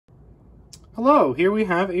Hello, here we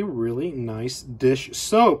have a really nice dish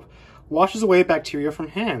soap. Washes away bacteria from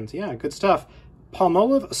hands. Yeah, good stuff.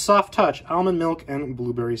 Palmolive Soft Touch, almond milk, and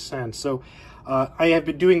blueberry scent. So I have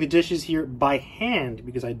been doing the dishes here by hand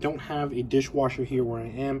because I don't have a dishwasher here where I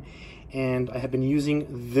am. And I have been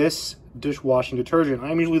using this dishwashing detergent.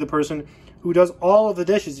 I'm usually the person who does all of the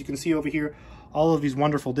dishes. You can see over here all of these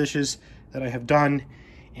wonderful dishes that I have done.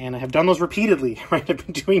 And I have done those repeatedly, right? I've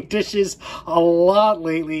been doing dishes a lot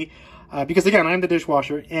lately. Because again, I'm the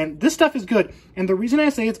dishwasher, and this stuff is good. And the reason I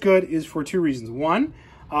say it's good is for two reasons. One,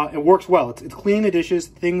 it works well. It's cleaning the dishes.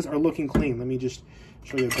 Things are looking clean. Let me just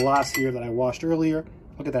show you a glass here that I washed earlier.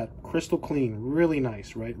 Look at that, crystal clean. Really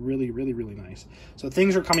nice, right? Really, really, really nice. So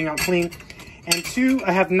things are coming out clean. And two,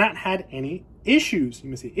 I have not had any issues. You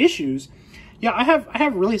may say issues. Yeah, I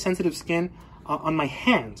have really sensitive skin on my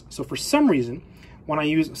hands. So for some reason, when I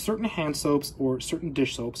use certain hand soaps or certain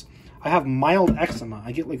dish soaps, I have mild eczema.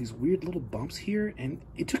 I get like these weird little bumps here, and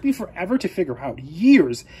it took me forever to figure out,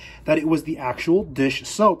 years, that it was the actual dish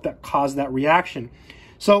soap that caused that reaction.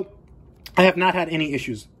 So I have not had any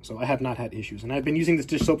issues. And I've been using this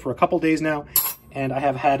dish soap for a couple days now, and I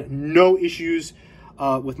have had no issues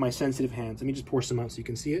with my sensitive hands. Let me just pour some out so you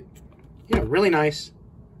can see it. Yeah, really nice.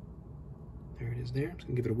 There it is there. I'm just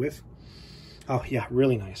gonna give it a whiff. Oh yeah,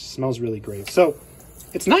 really nice. Smells really great. So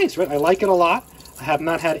it's nice, right? I like it a lot. I have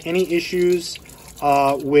not had any issues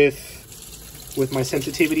with my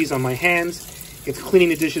sensitivities on my hands. It's cleaning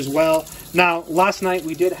the dishes well. Now, last night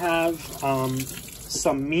we did have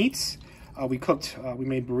some meats. We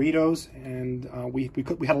made burritos, and we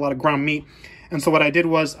had a lot of ground meat. And so what I did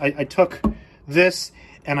was I took this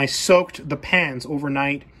and I soaked the pans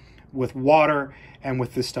overnight with water and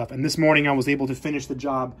with this stuff. And this morning I was able to finish the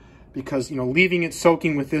job because, you know, leaving it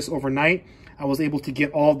soaking with this overnight, I was able to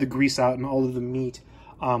get all the grease out and all of the meat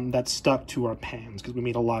that stuck to our pans because we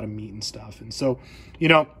made a lot of meat and stuff. And so, you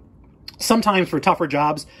know, sometimes for tougher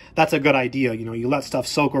jobs, that's a good idea. You know, you let stuff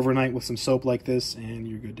soak overnight with some soap like this and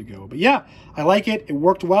you're good to go. But yeah, I like it. It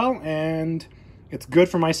worked well, and it's good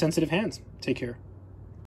for my sensitive hands. Take care.